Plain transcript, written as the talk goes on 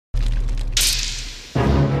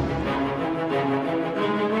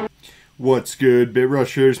What's good,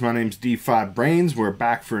 BitRushers? My name's D5 Brains. We're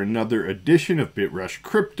back for another edition of BitRush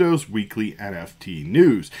Crypto's weekly NFT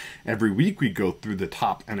news. Every week we go through the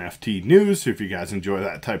top NFT news, so if you guys enjoy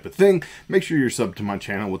that type of thing, make sure you're subbed to my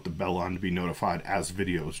channel with the bell on to be notified as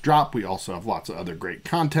videos drop. We also have lots of other great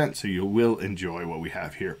content, so you will enjoy what we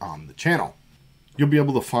have here on the channel. You'll be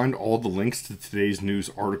able to find all the links to today's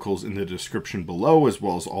news articles in the description below, as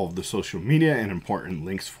well as all of the social media and important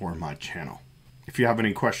links for my channel. If you have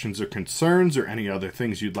any questions or concerns or any other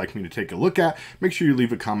things you'd like me to take a look at, make sure you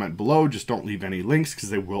leave a comment below. Just don't leave any links because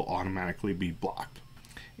they will automatically be blocked.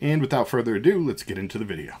 And without further ado, let's get into the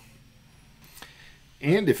video.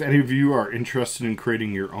 And if any of you are interested in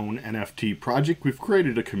creating your own NFT project, we've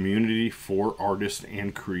created a community for artists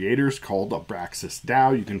and creators called ABRAXAS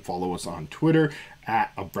DAO. You can follow us on Twitter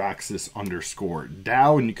at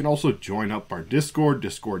ABRAXAS_DAO. And you can also join up our Discord,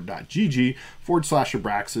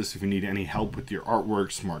 discord.gg/ABRAXAS if you need any help with your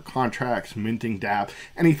artwork, smart contracts, minting dApp,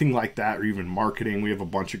 anything like that, or even marketing. We have a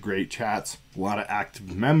bunch of great chats, a lot of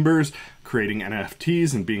active members creating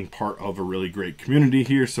NFTs and being part of a really great community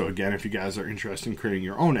here. So again, if you guys are interested in creating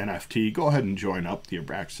your own NFT, go ahead and join up the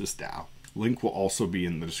ABRAXAS DAO. Link will also be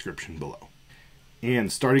in the description below.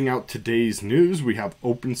 And starting out today's news, we have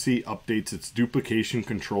OpenSea updates its duplication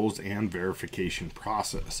controls and verification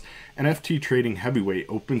process. NFT trading heavyweight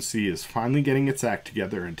OpenSea is finally getting its act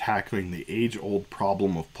together and tackling the age-old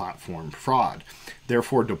problem of platform fraud,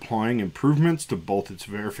 therefore deploying improvements to both its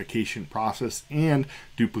verification process and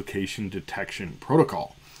duplication detection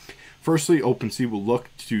protocol. Firstly, OpenSea will look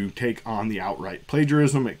to take on the outright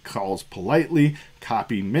plagiarism it calls politely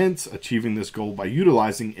copy mints, achieving this goal by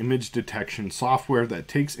utilizing image detection software that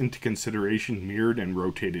takes into consideration mirrored and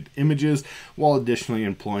rotated images, while additionally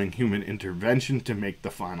employing human intervention to make the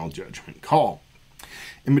final judgment call.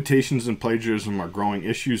 Imitations and plagiarism are growing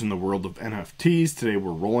issues in the world of NFTs. Today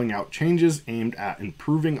we're rolling out changes aimed at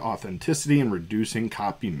improving authenticity and reducing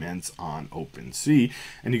copy mints on OpenSea.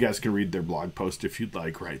 And you guys can read their blog post if you'd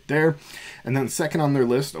like right there. And then second on their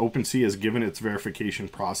list, OpenSea has given its verification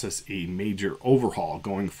process a major overhaul.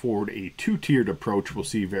 Going forward, a two-tiered approach will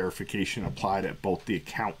see verification applied at both the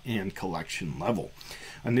account and collection level.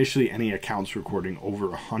 Initially, any accounts recording over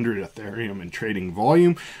 100 Ethereum in trading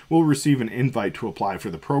volume will receive an invite to apply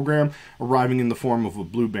for the program, arriving in the form of a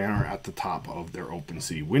blue banner at the top of their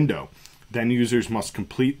OpenSea window. Then users must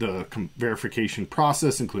complete the verification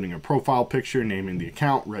process, including a profile picture, naming the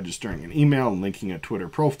account, registering an email, and linking a Twitter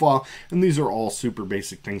profile. And these are all super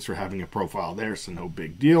basic things for having a profile there, so no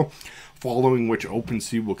big deal. Following which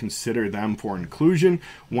OpenSea will consider them for inclusion.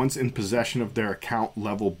 Once in possession of their account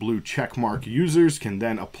level blue checkmark, users can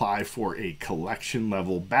then apply for a collection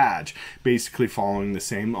level badge, basically following the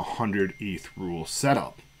same 100 ETH rule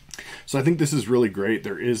setup. So I think this is really great.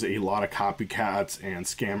 There is a lot of copycats and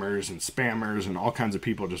scammers and spammers and all kinds of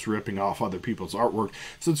people just ripping off other people's artwork.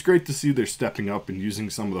 So it's great to see they're stepping up and using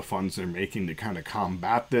some of the funds they're making to kind of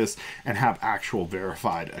combat this and have actual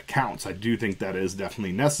verified accounts. I do think that is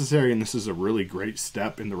definitely necessary, and this is a really great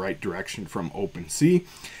step in the right direction from OpenSea.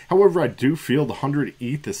 However, I do feel the 100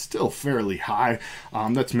 ETH is still fairly high.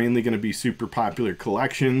 That's mainly going to be super popular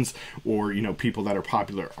collections or, people that are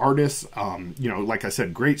popular artists. Like I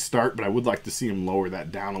said, great start, but I would like to see them lower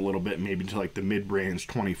that down a little bit, maybe to like the mid-range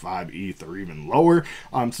 25 ETH or even lower,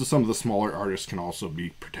 so some of the smaller artists can also be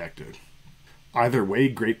protected. Either way,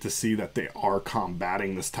 great to see that they are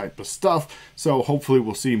combating this type of stuff, so hopefully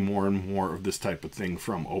we'll see more and more of this type of thing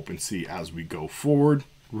from OpenSea as we go forward.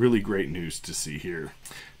 Really great news to see here.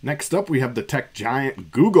 Next up, we have the tech giant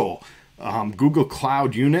Google. Google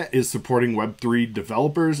Cloud Unit is supporting Web3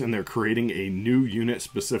 developers, and they're creating a new unit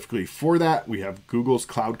specifically for that. We have Google's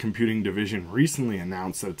cloud computing division recently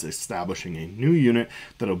announced that it's establishing a new unit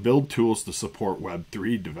that'll build tools to support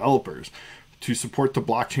Web3 developers. To support the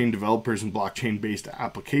blockchain developers and blockchain-based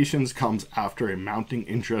applications comes after a mounting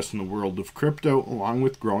interest in the world of crypto, along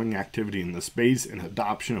with growing activity in the space and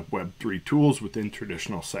adoption of Web3 tools within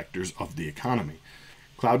traditional sectors of the economy.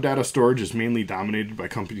 Cloud data storage is mainly dominated by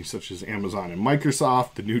companies such as Amazon and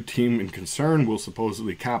Microsoft. The new team in concern will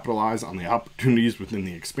supposedly capitalize on the opportunities within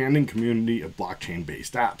the expanding community of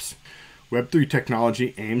blockchain-based apps. Web3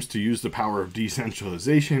 technology aims to use the power of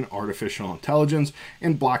decentralization, artificial intelligence,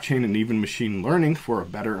 and blockchain and even machine learning for a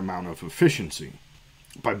better amount of efficiency.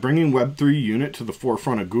 By bringing Web3 Unit to the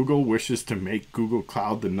forefront of Google wishes to make Google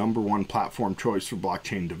Cloud the #1 platform choice for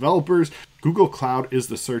blockchain developers. Google Cloud is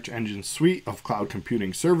the search engine suite of cloud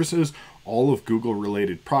computing services. All of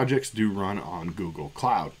Google-related projects do run on Google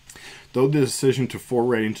Cloud. Though the decision to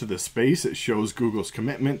foray into the space, it shows Google's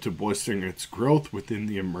commitment to bolstering its growth within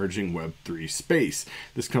the emerging Web3 space.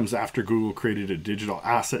 This comes after Google created a digital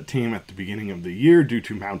asset team at the beginning of the year due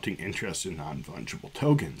to mounting interest in non-fungible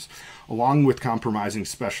tokens. Along with compromising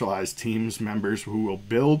specialized teams members who will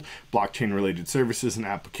build blockchain-related services and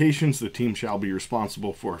applications, the team shall be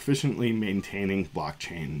responsible for efficiently maintaining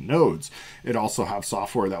blockchain nodes. It also have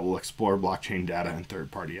software that will explore blockchain data and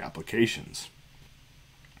third-party applications.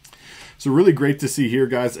 So really great to see here,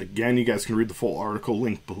 guys. Again, you guys can read the full article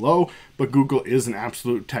linked below, but Google is an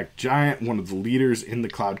absolute tech giant, one of the leaders in the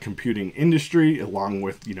cloud computing industry, along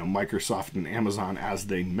with, Microsoft and Amazon, as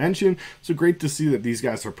they mentioned. So great to see that these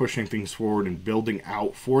guys are pushing things forward and building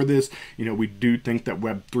out for this. We do think that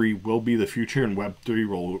Web3 will be the future, and Web3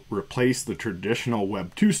 will replace the traditional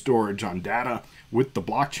Web2 storage on data with the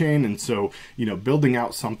blockchain. And so, building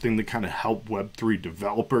out something to kind of help Web3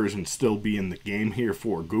 developers and still be in the game here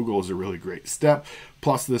for Google is a really great step.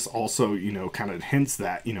 Plus, this also, kind of hints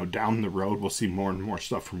that, down the road, we'll see more and more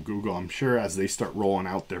stuff from Google. I'm sure as they start rolling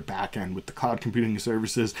out their back end with the cloud computing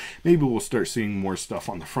services, maybe we'll start seeing more stuff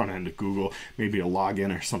on the front end of Google, maybe a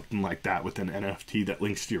login or something like that with an NFT that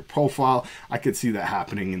links to your profile. I could see that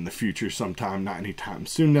happening in the future sometime, not anytime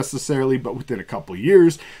soon necessarily, but within a couple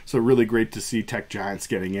years. So really great to see tech giants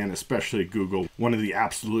getting in, especially Google, one of the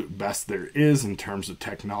absolute best there is in terms of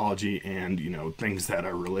technology and, things that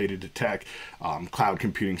are related to tech, cloud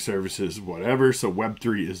computing services, whatever. So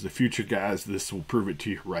Web3 is the future, guys. This will prove it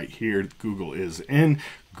to you right here. Google is in.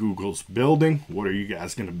 Google's building. What are you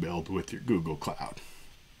guys going to build with your Google Cloud?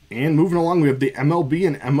 And moving along, we have the MLB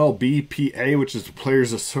and MLBPA, which is the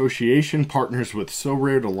Players Association, partners with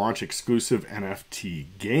SoRare to launch exclusive NFT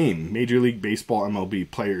game. Major League Baseball MLB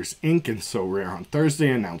Players Inc. and SoRare on Thursday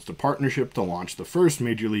announced a partnership to launch the first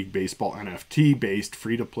Major League Baseball NFT-based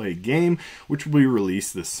free-to-play game, which will be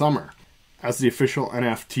released this summer. As the official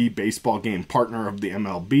NFT baseball game partner of the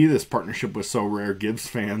MLB, this partnership with SoRare gives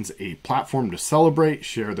fans a platform to celebrate,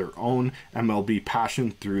 share their own MLB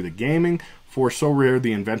passion through the gaming. For SoRare,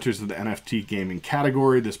 the inventors of the NFT gaming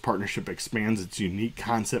category, this partnership expands its unique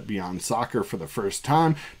concept beyond soccer for the first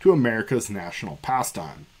time to America's national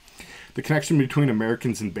pastime. The connection between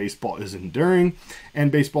Americans and baseball is enduring,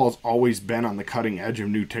 and baseball has always been on the cutting edge of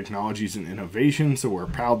new technologies and innovation, so we're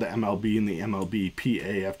proud that MLB and the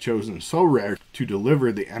MLBPA have chosen SoRare to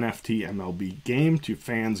deliver the NFT MLB game to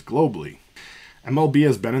fans globally. MLB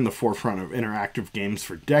has been in the forefront of interactive games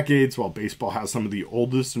for decades, while baseball has some of the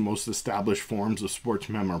oldest and most established forms of sports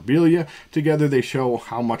memorabilia. Together, they show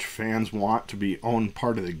how much fans want to be own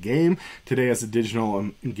part of the game. Today, as the digital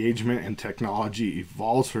engagement and technology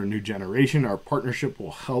evolves for a new generation, our partnership will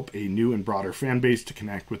help a new and broader fan base to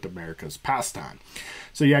connect with America's pastime.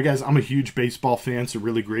 So yeah, guys, I'm a huge baseball fan, so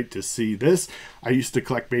really great to see this. I used to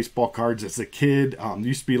collect baseball cards as a kid.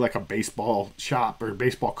 Used to be like a baseball shop or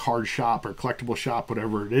baseball card shop or collectible shop,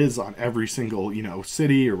 whatever it is, on every single,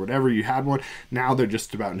 city or whatever you had one. Now they're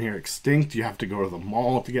just about near extinct. You have to go to the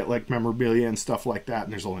mall to get like memorabilia and stuff like that,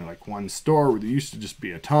 and there's only like one store where there used to just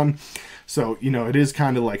be a ton. So, it is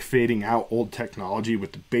kind of like fading out old technology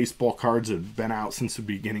with the baseball cards that have been out since the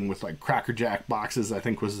beginning with like Cracker Jack boxes, I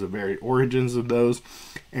think was the very origins of those.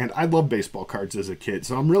 And I love baseball cards as a kid,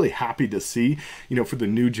 so I'm really happy to see, for the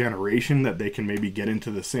new generation that they can maybe get into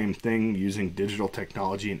the same thing using digital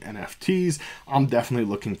technology and NFTs. I'm definitely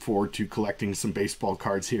looking forward to collecting some baseball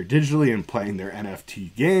cards here digitally and playing their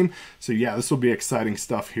NFT game. So yeah, this will be exciting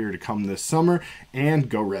stuff here to come this summer, and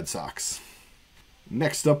go Red Sox.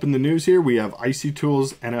 Next up in the news here, we have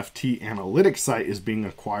IcyTools NFT analytics site is being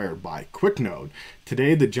acquired by QuickNode.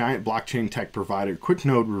 Today, the giant blockchain tech provider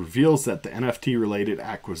QuickNode reveals that the NFT-related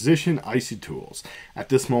acquisition, IcyTools. At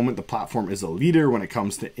this moment, the platform is a leader when it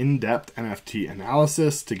comes to in-depth NFT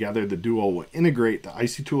analysis. Together, the duo will integrate the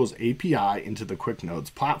IcyTools API into the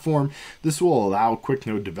QuickNode's platform. This will allow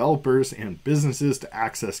QuickNode developers and businesses to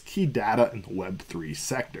access key data in the Web3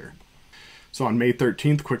 sector. So on May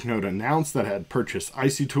 13th, QuickNode announced that it had purchased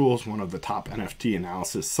IcyTools, one of the top NFT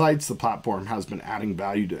analysis sites. The platform has been adding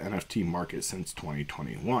value to the NFT market since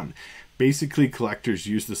 2021. Basically, collectors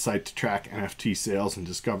use the site to track NFT sales and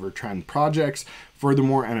discover trend projects.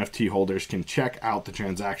 Furthermore, NFT holders can check out the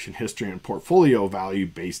transaction history and portfolio value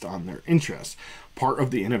based on their interests. Part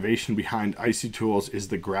of the innovation behind IcyTools is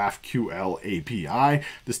the GraphQL API.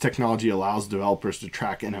 This technology allows developers to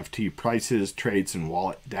track NFT prices, trades, and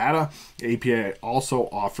wallet data. The API also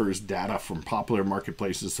offers data from popular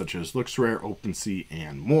marketplaces such as LooksRare, OpenSea,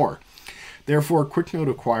 and more. Therefore, QuickNode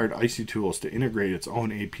acquired Icy Tools to integrate its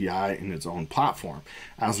own API in its own platform.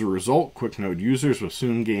 As a result, QuickNode users will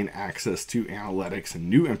soon gain access to analytics and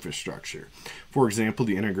new infrastructure. For example,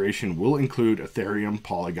 the integration will include Ethereum,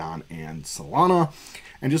 Polygon, and Solana.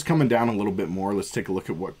 And just coming down a little bit more, let's take a look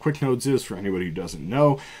at what QuickNodes is for anybody who doesn't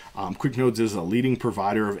know. QuickNodes is a leading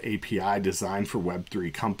provider of API designed for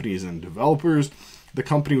Web3 companies and developers. The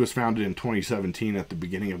company was founded in 2017 at the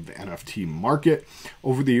beginning of the NFT market.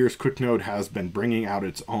 Over the years, QuickNode has been bringing out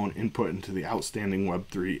its own input into the outstanding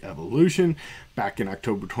Web3 evolution. Back in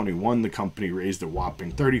October 21, the company raised a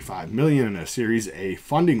whopping $35 million in a Series A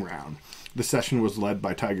funding round. The session was led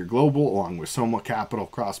by Tiger Global, along with Soma Capital,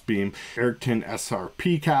 Crossbeam, Erickton,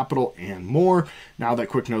 SRP Capital, and more. Now that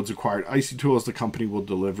QuickNodes acquired Icy Tools, the company will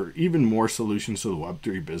deliver even more solutions to the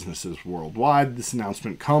Web3 businesses worldwide. This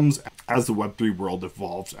announcement comes as the Web3 world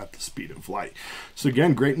evolves at the speed of light. So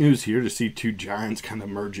again, great news here to see two giants kind of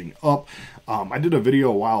merging up. I did a video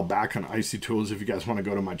a while back on Icy Tools. If you guys want to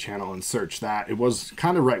go to my channel and search that, it was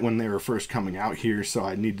kind of right when they were first coming out here, so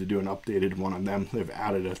I need to do an updated one on them. They've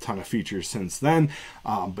added a ton of features since then.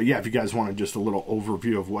 But yeah, if you guys wanted just a little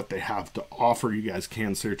overview of what they have to offer, you guys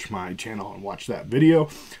can search my channel and watch that video.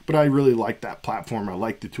 But I really like that platform. I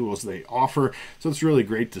like the tools they offer. So it's really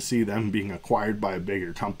great to see them being acquired by a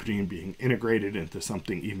bigger company and being integrated into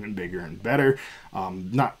something even bigger and better.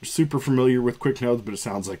 Not super familiar with QuickNodes, but it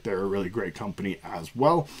sounds like they're a really great company as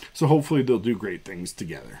well. So hopefully they'll do great things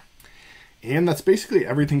together. And that's basically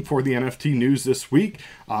everything for the NFT news this week.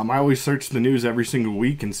 I always search the news every single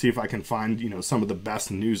week and see if I can find, some of the best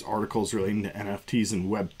news articles relating to NFTs and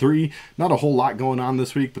Web3. Not a whole lot going on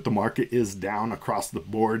this week, but the market is down across the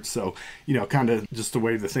board. So, kind of just the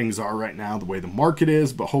way the things are right now, the way the market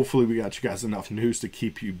is. But hopefully we got you guys enough news to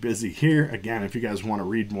keep you busy here. Again, if you guys want to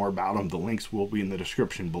read more about them, the links will be in the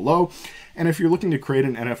description below. And if you're looking to create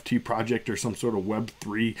an NFT project or some sort of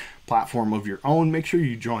Web3 platform of your own, make sure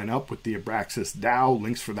you join up with the ABRAXAS DAO.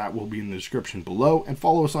 Links for that will be in the description below. And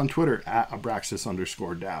follow us on Twitter at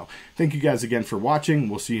ABRAXAS_DAO. Thank you guys again for watching.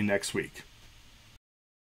 We'll see you next week.